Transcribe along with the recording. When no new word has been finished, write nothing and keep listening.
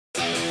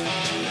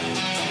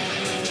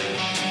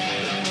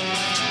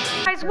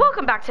guys,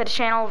 welcome back to the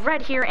channel.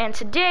 Red here, and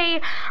today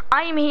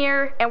I am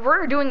here and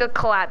we're doing a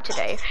collab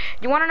today.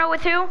 You want to know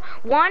with who?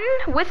 One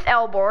with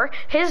Elbor.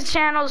 His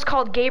channel is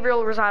called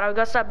Gabriel Rosado.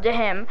 Goes up to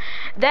him.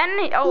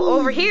 Then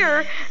over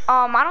here,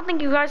 I don't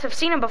think you guys have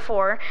seen him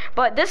before,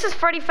 but this is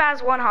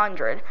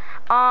FreddyFaz100.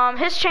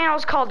 His channel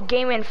is called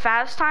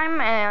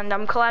GamingFazTime, and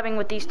I'm collabing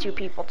with these two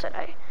people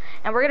today.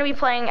 And we're gonna be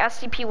playing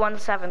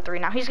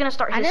SCP-173. Now he's gonna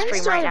start his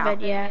stream right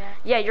now.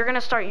 Yeah, you're gonna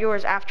start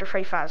yours after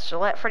Freddy Faz. So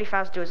let Freddy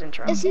Faz do his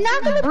intro. It's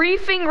not gonna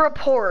briefing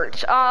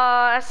report.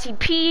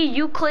 SCP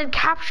Euclid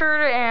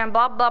captured and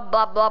blah blah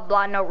blah blah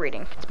blah. No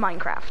reading. It's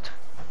Minecraft.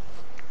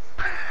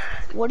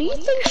 What do you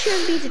think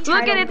should be the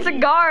title? Look at it's a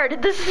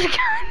guard. This is a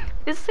guard.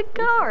 It's a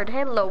guard.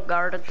 Hello,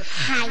 guard.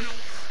 Hi.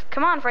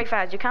 Come on, Freddy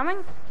Faz. You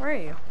coming? Where are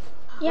you?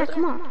 Yeah,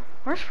 come on.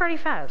 Where's Freddy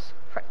Faz?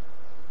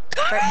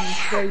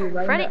 You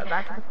right Freddy,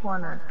 back in the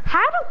corner.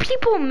 how do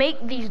people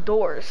make these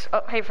doors?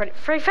 Oh, hey, Freddy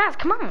Faz,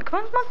 come on,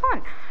 come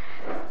on.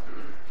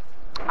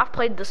 I've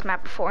played this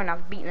map before and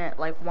I've beaten it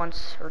like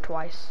once or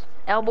twice.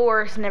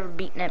 Elbor has never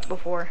beaten it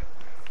before.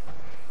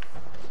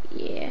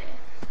 Yeah.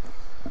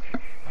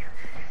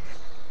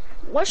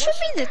 What should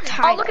be the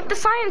title? Oh, look at the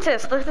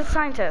scientists. Look at the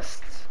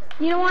scientists.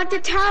 You know what? The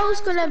title's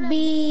gonna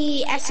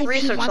be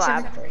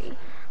SCP-173.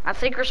 I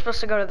think we're supposed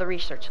to go to the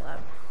research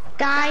lab.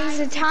 Guys,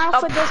 the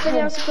title for this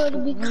video is going to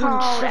be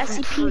called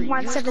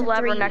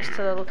SCP-173. Next to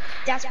the...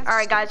 That's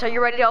Alright guys, are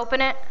you ready to open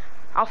it?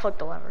 I'll flip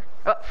the lever.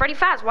 Freddy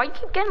Faz, why you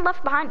keep getting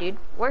left behind, dude?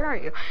 Where are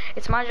you?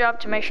 It's my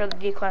job to make sure the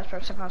D-class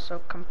person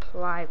also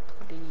comply,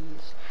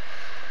 please.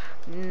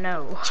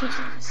 No.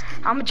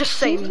 I'm just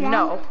saying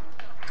no.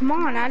 Come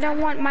on, I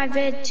don't want my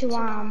vid to,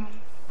 Come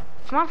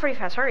on, Freddy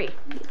Faz, hurry.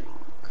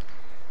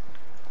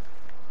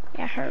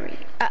 Yeah, hurry.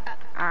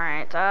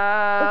 Alright,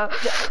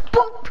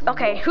 boop.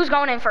 Okay, who's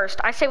going in first?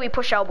 I say we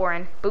push Elbor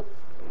in. Boop.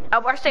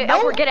 I say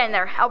Elbor, get in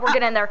there. Elbor,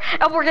 get in there.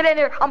 Elbor, get in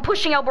there. I'm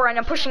pushing Elbor in.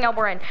 I'm pushing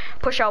Elbor in.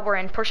 Push Elbor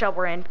in. Push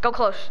Elbor in. Go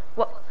close.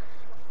 What?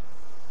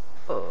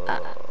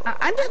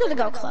 I'm just gonna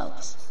go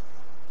close.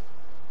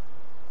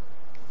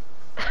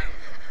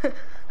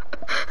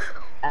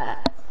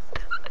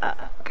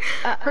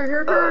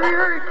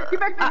 Hurry. Get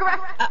back.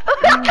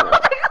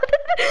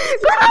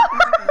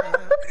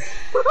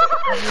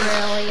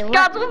 Really?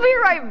 Guys, we'll be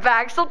right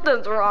back.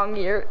 Something's wrong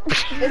here.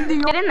 Get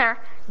in there.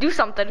 Do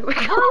something. Elbor,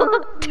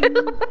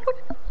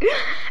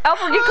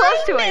 get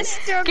close to it.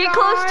 Get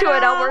close to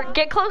it, Elbor.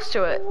 Get close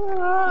to it.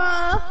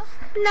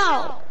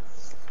 No.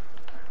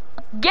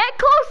 Get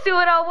close to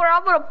it, Elbor.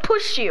 I'm gonna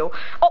push you.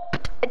 Oh.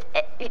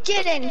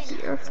 Get in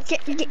here.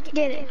 Get in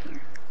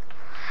here.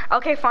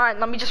 Okay, fine.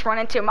 Let me just run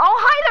into him. Oh,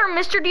 hi there,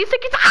 mister. Do you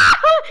think it's...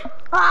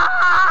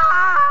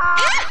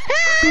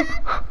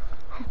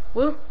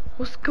 What?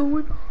 What's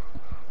going on?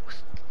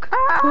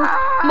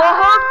 My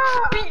heart's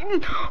beating.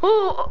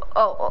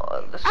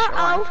 That's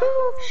right.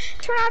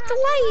 Turn out the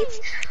lights.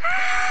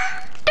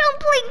 Don't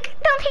blink.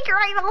 Don't take your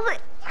eyes off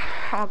it.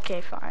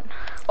 Okay, fine.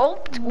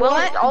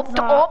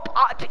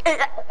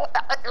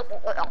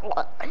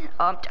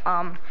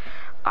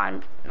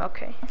 I'm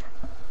okay.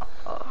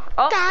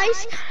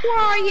 Guys, where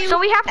are you? So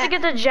we have to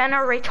get the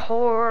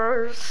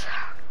generators.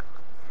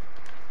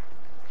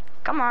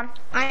 Come on.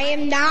 I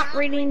am not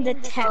reading the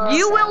text.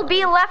 You will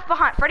be left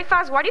behind. Freddy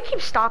Faz, why do you keep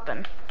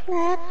stopping?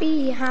 Left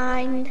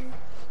behind.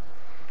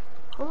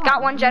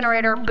 Got one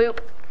generator.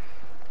 Boop.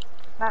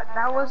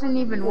 That wasn't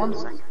even 1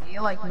 second. You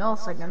like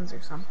milliseconds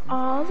or something.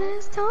 All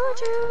this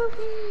torture.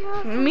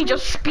 Let me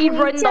just speed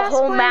run the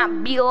whole map.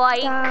 Be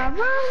like. I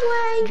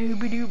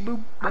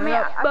mean,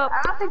 I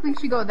don't think we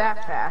should go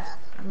that fast.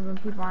 When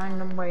people are in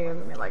the way of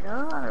me, like,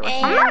 I'm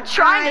not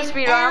trying to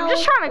speed run. I'm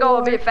just trying to go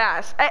a bit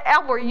fast.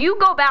 Elbor, you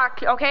go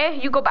back, okay?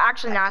 You go back.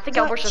 Actually, no, I think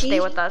Elbor should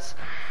stay with us.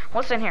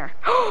 What's in here?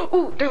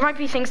 Ooh, there might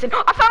be things in.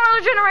 I found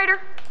another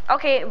generator.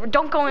 Okay,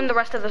 don't go in the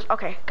rest of this.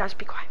 Okay, guys,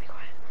 be quiet. Be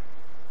quiet.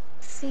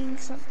 Seeing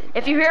something.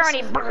 If you hear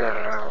any,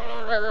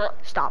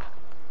 stop.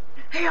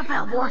 Hurry up,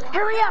 Elbor!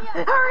 Hurry up!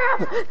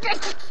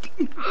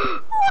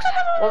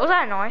 What was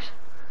that noise?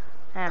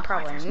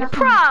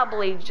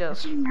 Probably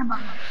just. I'm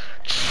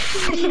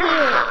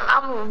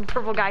a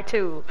purple guy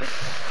too.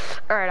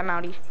 Alright, I'm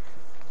outie.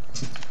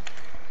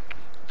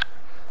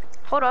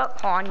 Hold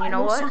on, you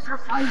know what?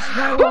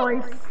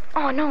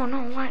 Oh no,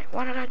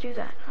 why did I do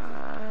that?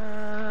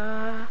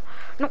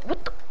 No,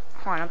 what the?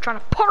 Hold on, I'm trying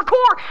to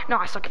parkour! No,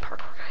 I suck at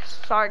parkour, guys.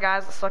 Sorry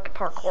guys, I suck at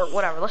parkour.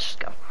 Whatever, let's just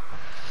go.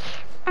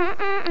 Yeah,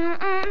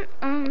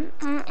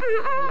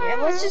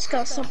 let's just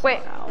go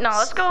somewhere else. No,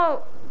 let's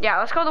go. Yeah,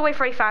 let's go the way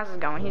Freddy Faz is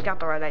going. He's got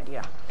the right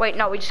idea. Wait,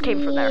 no, we just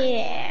came from there.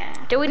 Yeah.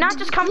 Did we not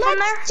just come from there?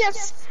 Let's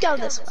just go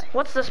this way.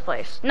 What's this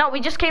place? No, we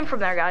just came from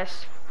there,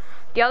 guys.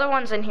 The other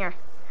one's in here.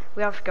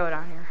 We have to go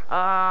down here.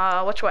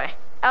 Which way?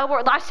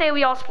 Elbor, I say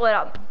we all split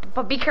up,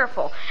 but be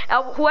careful.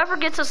 Whoever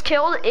gets us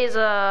killed is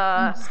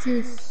a...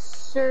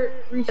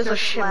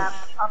 Research lab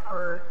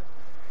upper.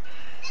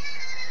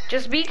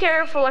 Just be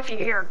careful if you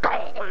hear...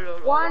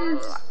 One.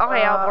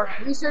 Okay, Elbor.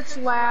 Research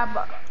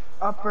lab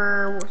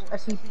upper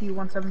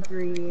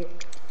SCP-173.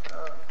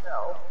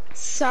 No.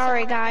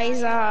 Sorry,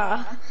 guys.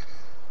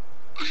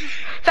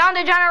 Found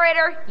a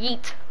generator.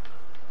 Yeet.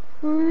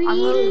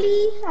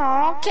 Really?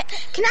 Oh,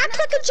 can I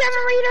click a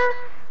generator?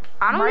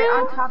 I don't right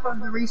know. on top of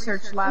the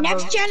research lab.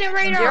 Next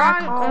generator. You're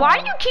on, why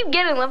do you keep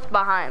getting left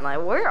behind?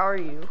 Like, where are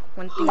you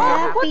when things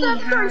happen? What the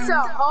frick?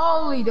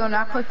 Holy, do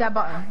not click that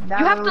button. You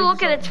have to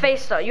look at its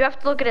face, though. You have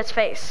to look at its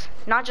face.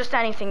 Not just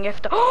anything. You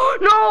have to.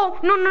 Oh,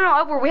 no,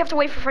 Edward. We have to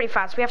wait for Freddy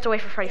Faz. We have to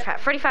wait for Freddy Faz.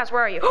 Freddy Faz,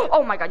 where are you?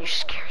 Oh my God, you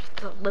scared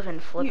the living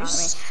flip out of me.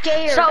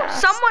 Scared So us.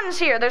 someone's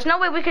here. There's no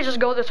way we could just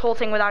go this whole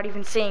thing without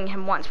even seeing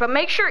him once. But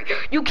make sure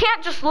you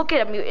can't just look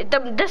at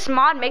him. This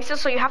mod makes it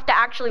so you have to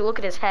actually look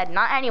at his head,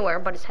 not anywhere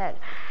but his head.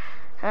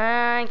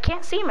 I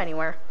can't see him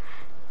anywhere.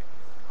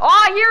 Oh,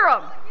 I hear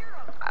him.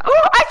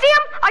 Oh, I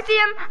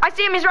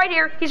see him. He's right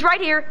here. He's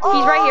right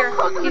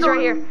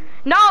here.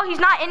 No, he's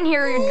not in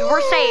here.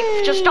 We're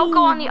safe. Just don't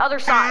go on the other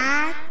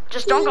side.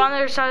 Just don't go on the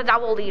other side. That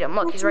will lead him.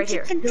 Look, he's right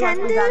here.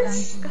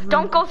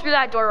 Don't go through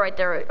that door right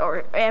there.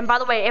 And by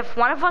the way, if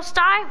one of us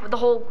die,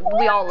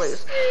 we all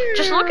lose.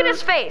 Just look at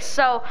his face.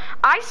 So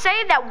I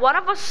say that one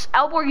of us,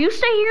 Elbor, you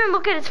stay here and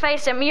look at his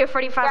face, and me or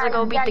Freddy Faz will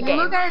go beat the game.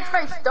 Look at his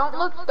face. Don't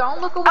look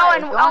away.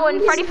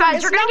 And Freddy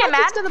Faz, you're gonna get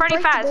mad.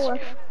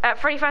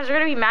 Freddy Faz, you're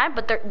gonna be mad,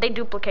 but they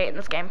duplicate in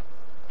this game.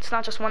 It's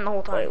not just one the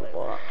whole time. Wait,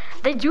 what?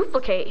 They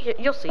duplicate.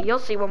 You'll see. You'll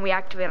see when we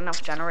activate enough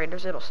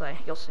generators. It'll say.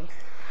 You'll see.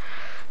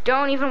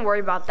 Don't even worry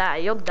about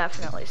that. You'll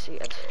definitely see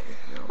it.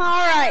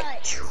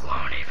 Alright. You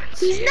won't even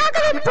see it. He's not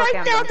gonna break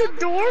down the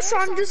door, so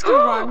I'm just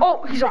gonna run.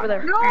 Oh, he's over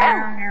there.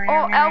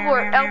 Oh,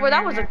 Elbor,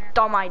 that was a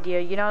dumb idea.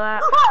 You know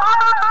that?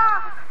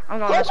 I'm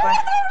going this way.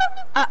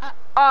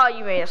 Oh,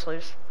 you made us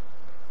lose.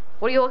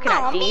 What are you looking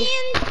at, D?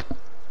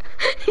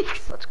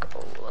 Let's go.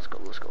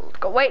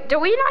 Wait, did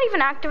we not even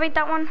activate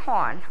that one? Hold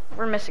on.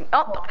 We're missing.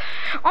 Oh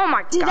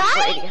my Did gosh,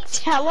 we're I idiots.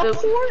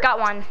 teleport? Oop, got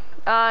one.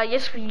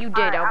 Yes, you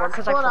did, Elbor,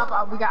 because I.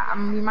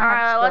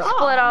 Alright,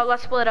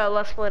 let's split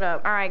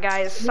up. Alright,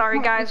 guys. Sorry,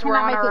 guys. We're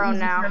on our own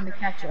now.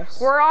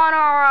 We're on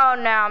our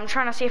own now. I'm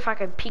trying to see if I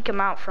can peek him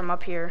out from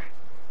up here.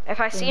 If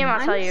I see him,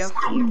 I'll tell you.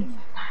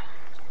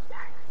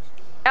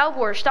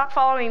 Elbor, stop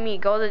following me.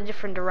 Go the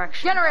different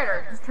direction.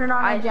 Generator. Just turn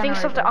on I think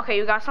something. Okay,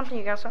 you got something.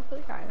 Alright,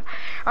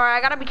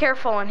 I gotta be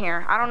careful in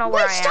here. I don't know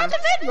where I am. Start the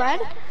vid,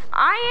 Red.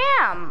 I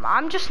am.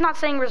 I'm just not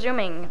saying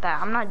resuming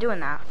that. I'm not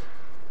doing that.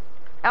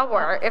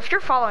 Elbor, if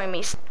you're following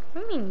me,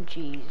 I mean,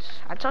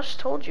 jeez. I just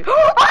told you.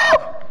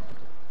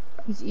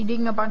 He's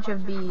eating a bunch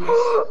of bees.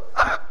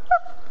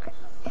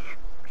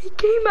 He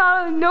came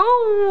out of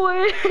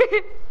nowhere.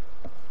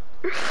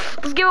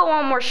 Let's give it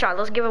one more shot.